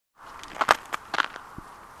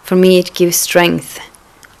For me it gives strength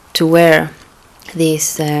to wear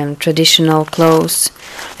these traditional clothes.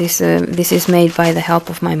 This is made by the help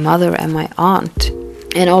of my mother and my aunt.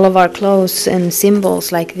 And all of our clothes and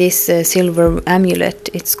symbols, like this silver amulet,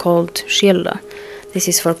 it's called skilda. This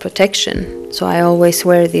is for protection. So I always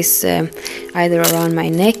wear this either around my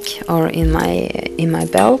neck or in my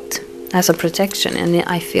belt as a protection, and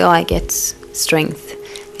I feel I get strength,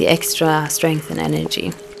 the extra strength and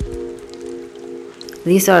energy.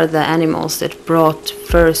 These are the animals that brought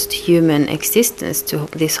first human existence to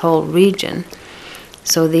this whole region.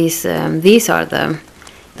 So these are the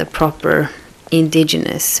proper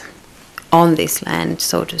indigenous on this land,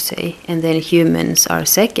 so to say, and then humans are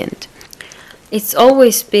second. It's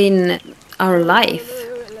always been our life.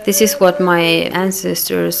 This is what my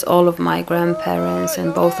ancestors, all of my grandparents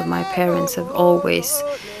and both of my parents have always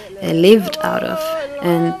lived out of.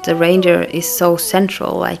 And the reindeer is so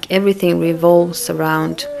central, like everything revolves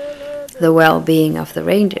around the well-being of the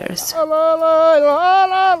reindeers.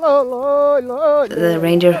 The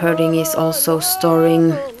reindeer herding is also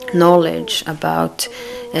storing knowledge about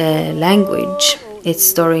language. It's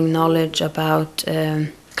storing knowledge about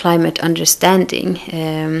climate understanding.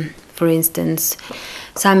 For instance,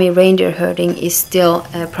 Sami reindeer herding is still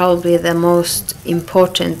probably the most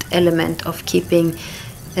important element of keeping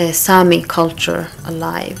Sami culture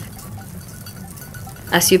alive.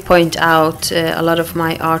 As you point out, a lot of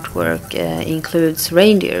my artwork includes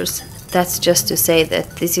reindeers. That's just to say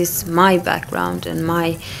that this is my background and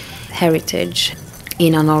my heritage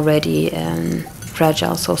in an already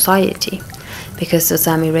fragile society. Because the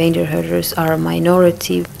Sami reindeer herders are a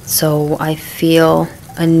minority, so I feel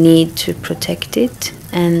a need to protect it,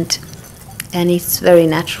 and it's very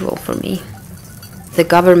natural for me. The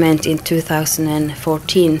government in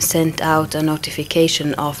 2014 sent out a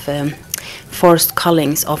notification of forced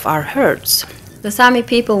cullings of our herds. The Sami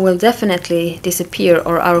people will definitely disappear,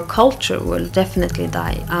 or our culture will definitely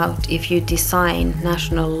die out if you design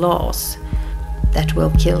national laws that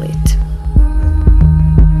will kill it.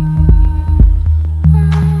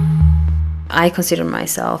 I consider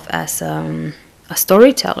myself as a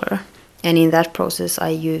storyteller, and in that process I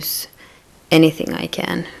use anything I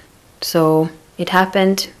can. So it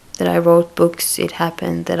happened that I wrote books, it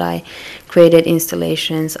happened that I created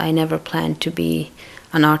installations. I never planned to be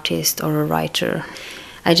an artist or a writer.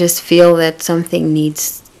 I just feel that something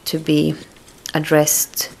needs to be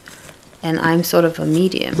addressed, and I'm sort of a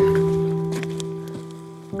medium.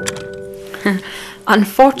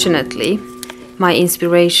 Unfortunately, my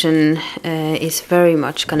inspiration is very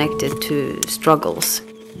much connected to struggles.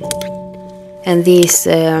 And these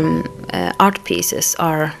art pieces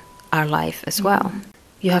are our life as well.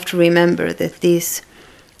 You have to remember that these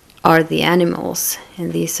are the animals,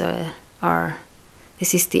 and this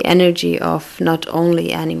is the energy of not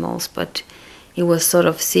only animals, but it was sort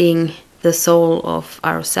of seeing the soul of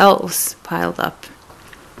ourselves piled up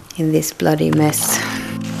in this bloody mess.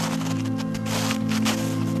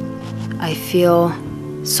 I feel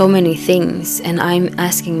so many things, and I'm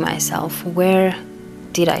asking myself, where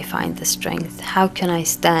did I find the strength? How can I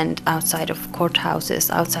stand outside of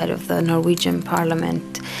courthouses, outside of the Norwegian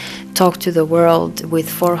parliament, talk to the world with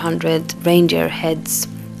 400 reindeer heads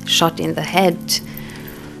shot in the head?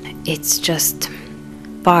 It's just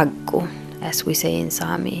pakko, as we say in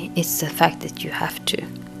Sami. It's the fact that you have to.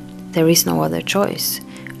 There is no other choice.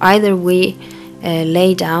 Either we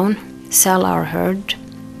lay down, sell our herd,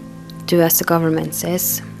 do as the government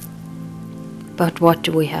says, but what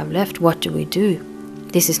do we have left? What do we do?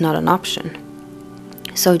 This is not an option.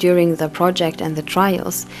 So during the project and the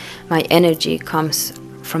trials, my energy comes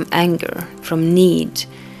from anger, from need,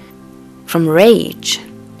 from rage,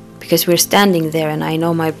 because we're standing there and I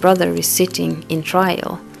know my brother is sitting in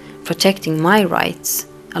trial, protecting my rights,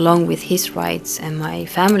 along with his rights and my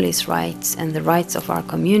family's rights and the rights of our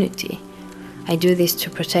community. I do this to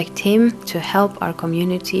protect him, to help our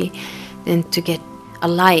community, and to get a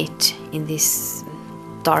light in this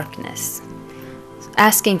darkness.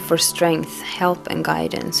 Asking for strength, help and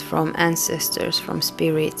guidance from ancestors, from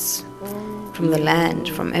spirits, from the land,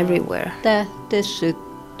 from everywhere.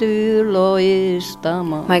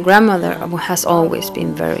 My grandmother has always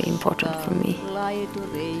been very important for me.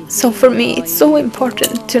 So for me it's so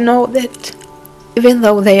important to know that even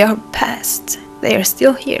though they are past, they are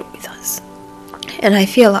still here with us. And I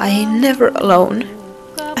feel I am never alone,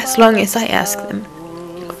 as long as I ask them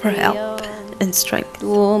for help and strength.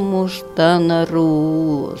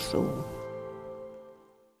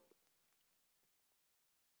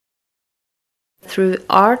 Through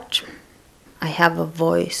art, I have a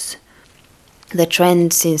voice. The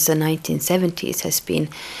trend since the 1970s has been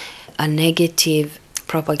a negative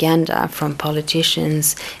propaganda from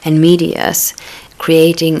politicians and medias,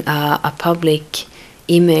 creating a public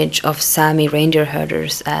image of Sami reindeer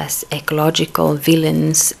herders as ecological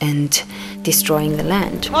villains and destroying the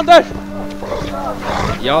land. Anders!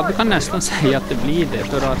 Ja, du kan nästan säga att det blir det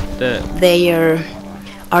för att their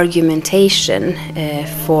argumentation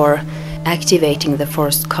for activating the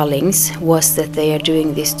forest cullings was that they are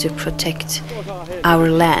doing this to protect our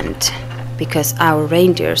land, because our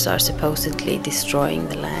reindeers are supposedly destroying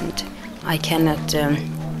the land. I cannot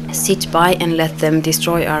sit by and let them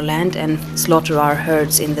destroy our land and slaughter our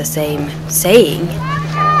herds in the same saying.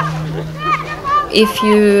 If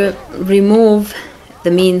you remove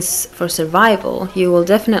the means for survival, you will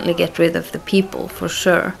definitely get rid of the people, for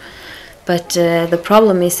sure. But the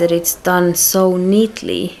problem is that it's done so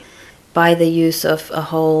neatly by the use of a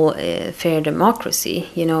whole fair democracy.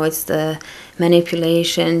 You know, it's the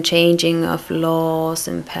manipulation, changing of laws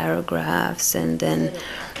and paragraphs, and then,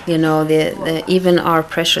 you know, the even our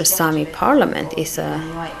precious Sami parliament is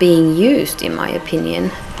being used, in my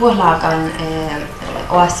opinion.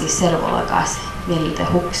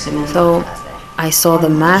 So I saw the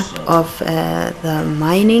map of the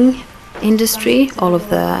mining industry, all of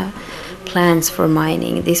the plans for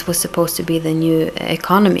mining. This was supposed to be the new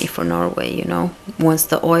economy for Norway, you know. Once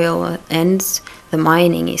the oil ends, the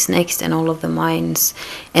mining is next, and all of the mines,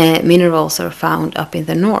 minerals are found up in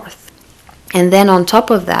the north. And then on top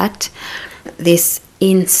of that, this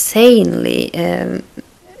insanely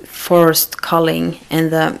forest culling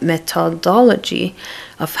and the methodology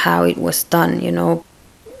of how it was done, you know,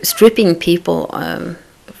 stripping people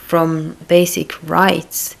from basic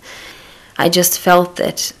rights. I just felt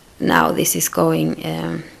that now this is going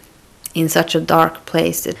in such a dark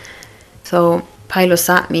place. So Pailo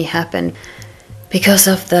happened because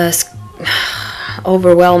of the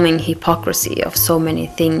overwhelming hypocrisy of so many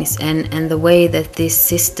things, and the way that this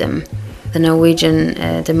system, the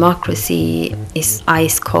Norwegian democracy, is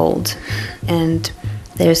ice cold, and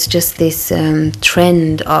there's just this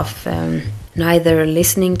trend of neither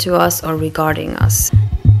listening to us or regarding us.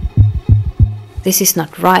 This is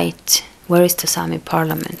not right. Where is the Sami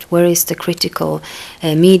parliament? Where is the critical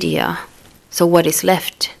media? So what is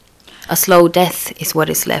left? A slow death is what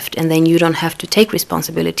is left, and then you don't have to take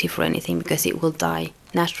responsibility for anything because it will die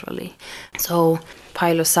naturally. So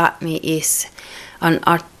Pailo Sápmi is an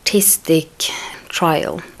artistic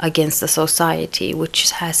trial against the society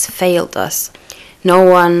which has failed us. No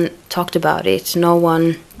one talked about it, no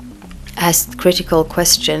one asked critical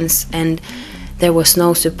questions, and there was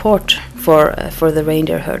no support for the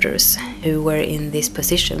reindeer herders who were in this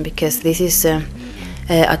position, because this is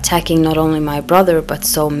attacking not only my brother but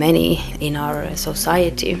so many in our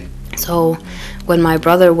society. So when my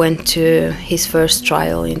brother went to his first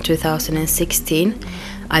trial in 2016,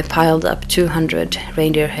 I piled up 200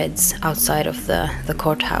 reindeer heads outside of the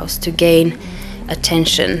courthouse to gain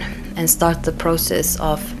attention and start the process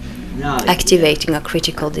of activating a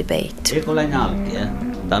critical debate.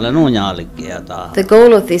 The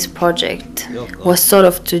goal of this project was sort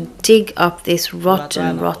of to dig up this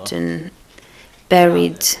rotten,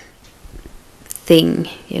 buried thing,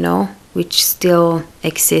 you know, which still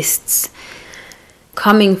exists,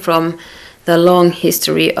 coming from the long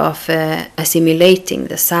history of assimilating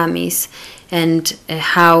the Samis, and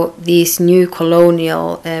how these new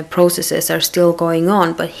colonial processes are still going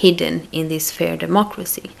on but hidden in this fair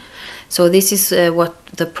democracy. So this is what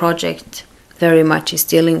the project very much is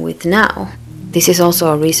dealing with now. This is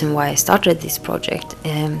also a reason why I started this project,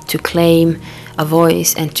 to claim a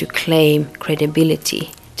voice and to claim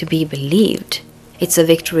credibility, to be believed. It's a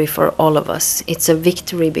victory for all of us. It's a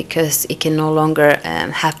victory because it can no longer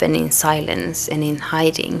happen in silence and in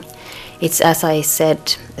hiding. It's, as I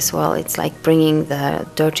said as well, it's like bringing the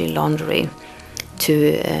dirty laundry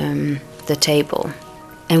to the table.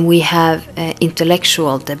 And we have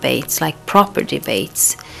intellectual debates, like proper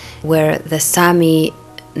debates, where the Sami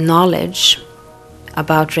knowledge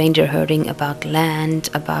about reindeer herding, about land,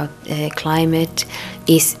 about climate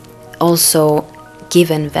is also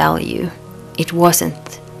given value. It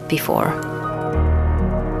wasn't before.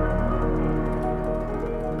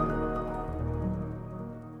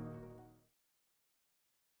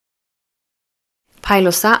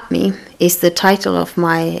 Pailo Sápmi is the title of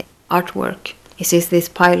my artwork. It is this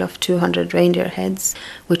pile of 200 reindeer heads,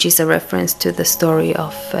 which is a reference to the story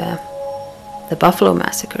of the buffalo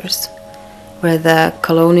massacres, where the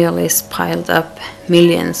colonialists piled up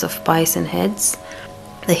millions of bison heads.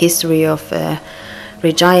 The history of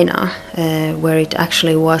Regina, where it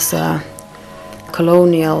actually was a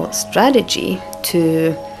colonial strategy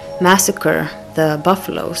to massacre the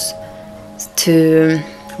buffaloes, to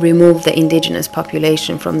remove the indigenous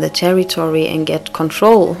population from the territory and get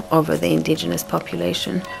control over the indigenous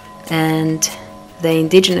population. And the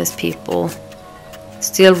indigenous people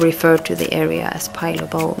still refer to the area as pile of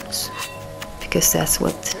bones, because that's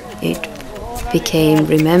what it became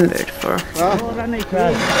remembered for.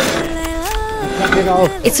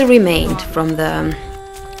 It's a remain from the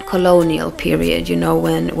colonial period, you know,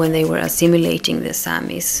 when they were assimilating the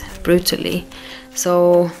Samis brutally.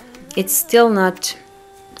 So it's still not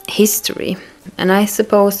history, and I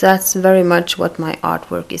suppose that's very much what my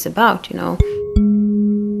artwork is about, you know.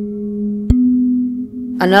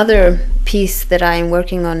 Another piece that I'm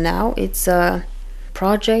working on now, it's a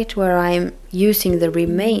project where I'm using the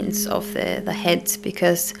remains of the heads,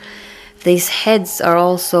 because these heads are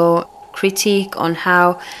also critique on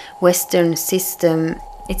how Western system,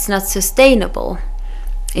 it's not sustainable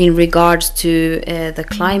in regards to the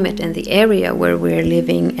climate and the area where we're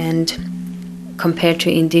living, and compared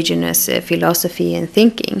to indigenous philosophy and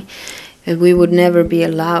thinking. We would never be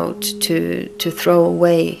allowed to throw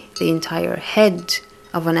away the entire head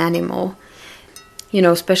of an animal, you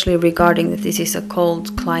know, especially regarding that this is a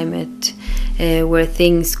cold climate where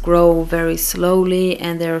things grow very slowly,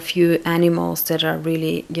 and there are a few animals that are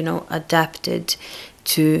really, you know, adapted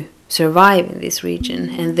to survive in this region.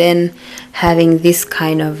 And then having this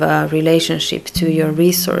kind of relationship to your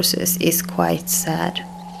resources is quite sad.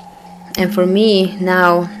 And for me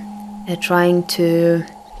now, trying to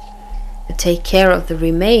take care of the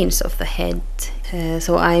remains of the head,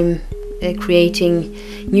 so I'm creating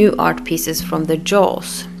new art pieces from the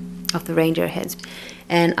jaws of the reindeer heads,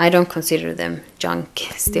 and I don't consider them junk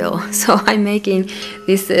still. So I'm making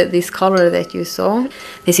this color that you saw.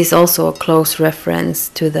 This is also a close reference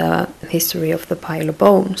to the history of the pile of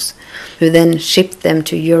bones, who then shipped them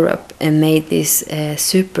to Europe and made this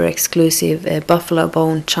super exclusive buffalo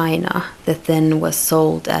bone china that then was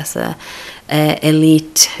sold as a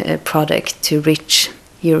elite product to rich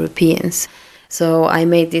Europeans. So I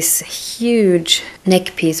made this huge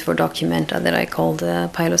neck piece for Documenta that I called the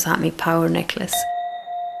Pailosami Power Necklace.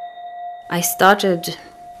 I started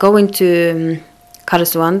going to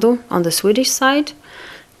Karesuando on the Swedish side,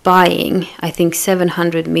 buying, I think,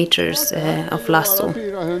 700 meters of lasso.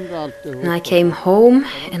 And I came home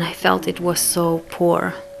and I felt it was so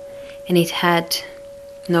poor, and it had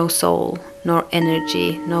no soul, nor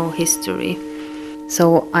energy, no history.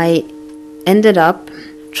 So I ended up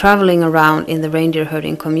traveling around in the reindeer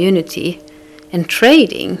herding community and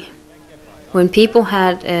trading. When people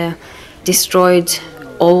had destroyed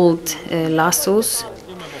old lassos,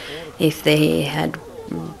 if they had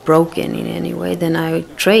broken in any way, then I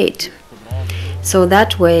would trade. So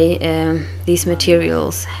that way these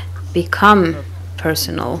materials become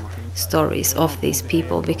personal stories of these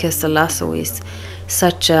people, because the lasso is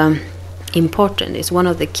such important, it's one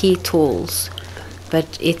of the key tools,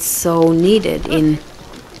 but it's so needed in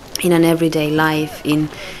an everyday life in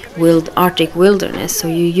Arctic wilderness. So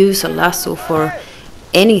you use a lasso for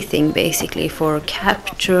anything, basically, for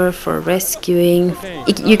capture, for rescuing.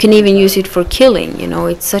 You can even use it for killing, you know,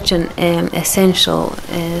 it's such an essential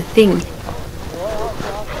thing.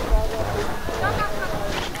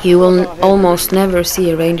 You will almost never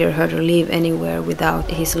see a reindeer herder live anywhere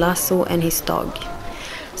without his lasso and his dog.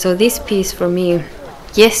 So this piece for me,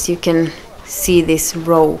 yes, you can see this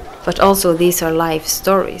rope, but also these are life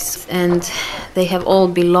stories, and they have all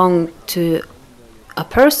belonged to a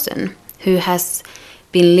person who has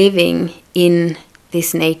been living in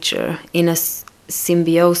this nature, in a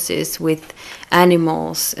symbiosis with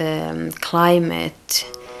animals, climate,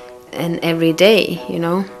 and every day, you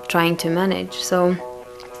know, trying to manage. So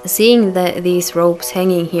seeing these ropes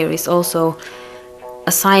hanging here is also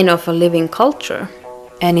a sign of a living culture,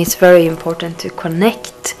 and it's very important to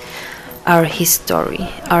connect our history,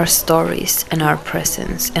 our stories, and our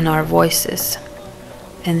presence, and our voices.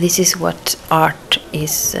 And this is what art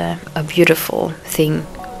is, a beautiful thing,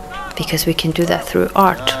 because we can do that through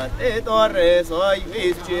art.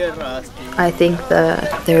 I think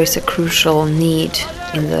there is a crucial need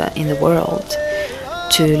in the world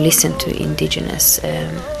to listen to indigenous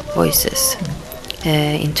voices.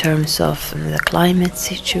 In terms of the climate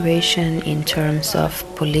situation, in terms of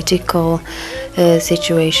political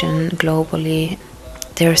situation globally,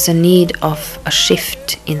 there's a need of a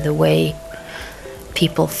shift in the way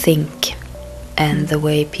people think and the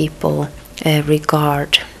way people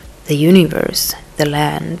regard the universe, the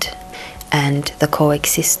land, and the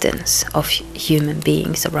coexistence of human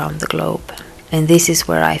beings around the globe. And this is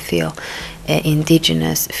where I feel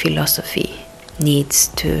indigenous philosophy needs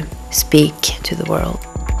to speak to the world.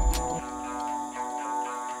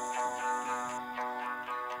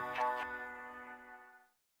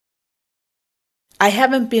 I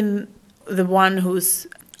haven't been the one who's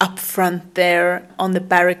up front there on the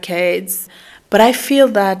barricades, but I feel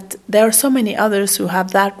that there are so many others who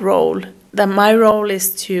have that role, that my role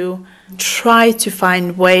is to try to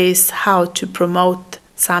find ways how to promote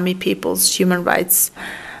Sami people's human rights.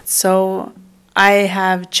 So I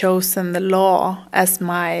have chosen the law as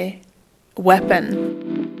my weapon.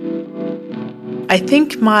 I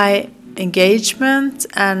think my engagement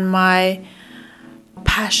and my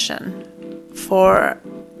passion for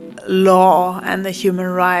law and the human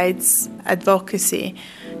rights advocacy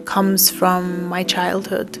comes from my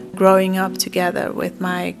childhood, growing up together with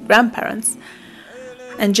my grandparents,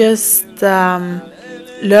 and just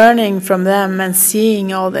learning from them and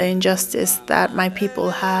seeing all the injustice that my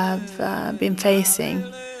people have been facing.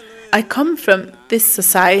 I come from this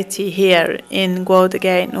society here in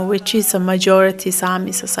Guadageno, which is a majority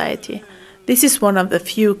Sami society. This is one of the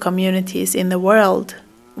few communities in the world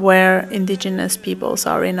where indigenous peoples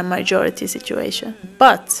are in a majority situation.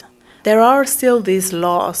 But there are still these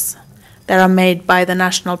laws that are made by the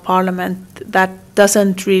national parliament that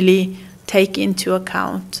doesn't really take into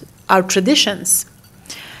account our traditions.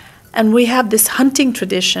 And we have this hunting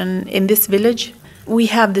tradition in this village. We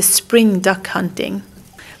have this spring duck hunting,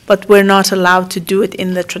 but we're not allowed to do it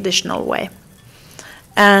in the traditional way.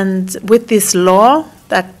 And with this law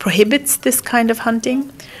that prohibits this kind of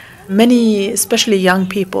hunting, many, especially young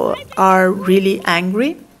people, are really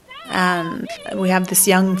angry. And we have this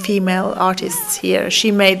young female artist here.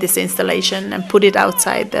 She made this installation and put it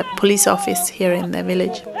outside the police office here in the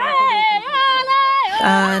village.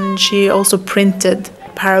 And she also printed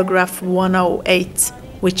paragraph 108,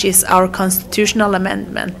 which is our constitutional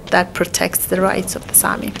amendment that protects the rights of the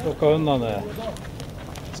Sami.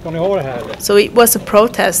 So it was a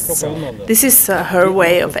protest. This is her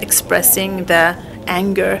way of expressing the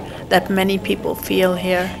anger that many people feel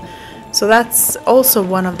here. So that's also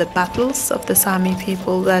one of the battles of the Sami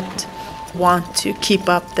people that want to keep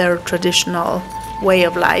up their traditional way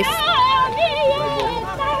of life.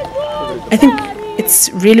 I think it's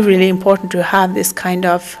really, really important to have this kind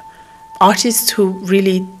of artists who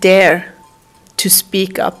really dare to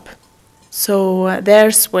speak up. So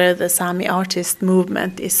there's where the Sami artist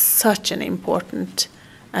movement is such an important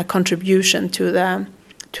contribution to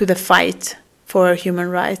the fight for human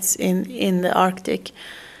rights in the Arctic.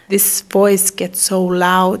 This voice gets so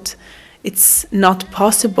loud, it's not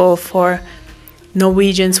possible for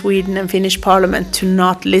Norwegian, Sweden and Finnish parliament to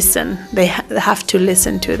not listen. They have to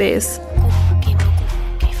listen to this.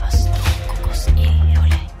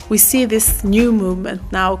 We see this new movement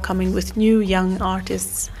now coming with new young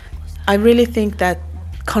artists. I really think that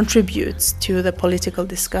contributes to the political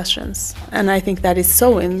discussions. And I think that is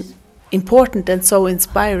so important and so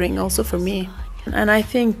inspiring also for me. And I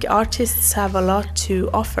think artists have a lot to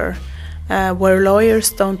offer, where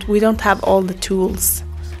lawyers we don't have all the tools.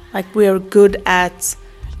 Like, we are good at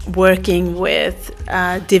working with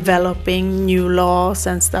developing new laws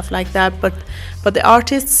and stuff like that, but the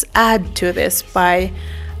artists add to this by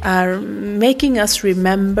making us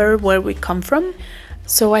remember where we come from.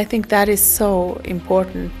 So I think that is so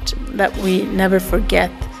important, that we never forget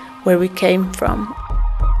where we came from.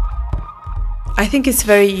 I think it's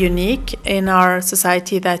very unique in our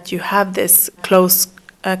society that you have this close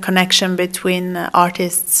connection between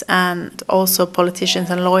artists and also politicians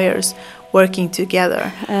and lawyers working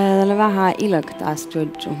together. The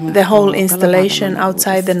whole installation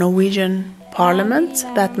outside the Norwegian parliament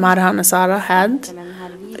that MARET ANNE SARA had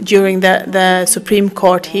during the Supreme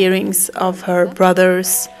Court hearings of her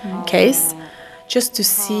brother's case, just to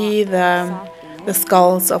see the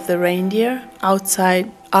skulls of the reindeer outside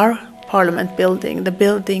our parliament building, the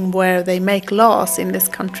building where they make laws in this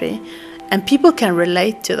country. And people can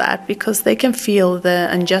relate to that because they can feel the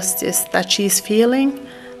injustice that she's feeling.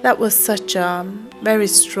 That was such a very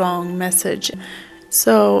strong message.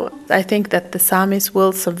 So I think that the Samis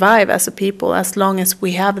will survive as a people as long as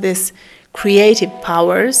we have this creative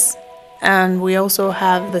powers and we also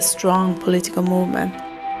have the strong political movement.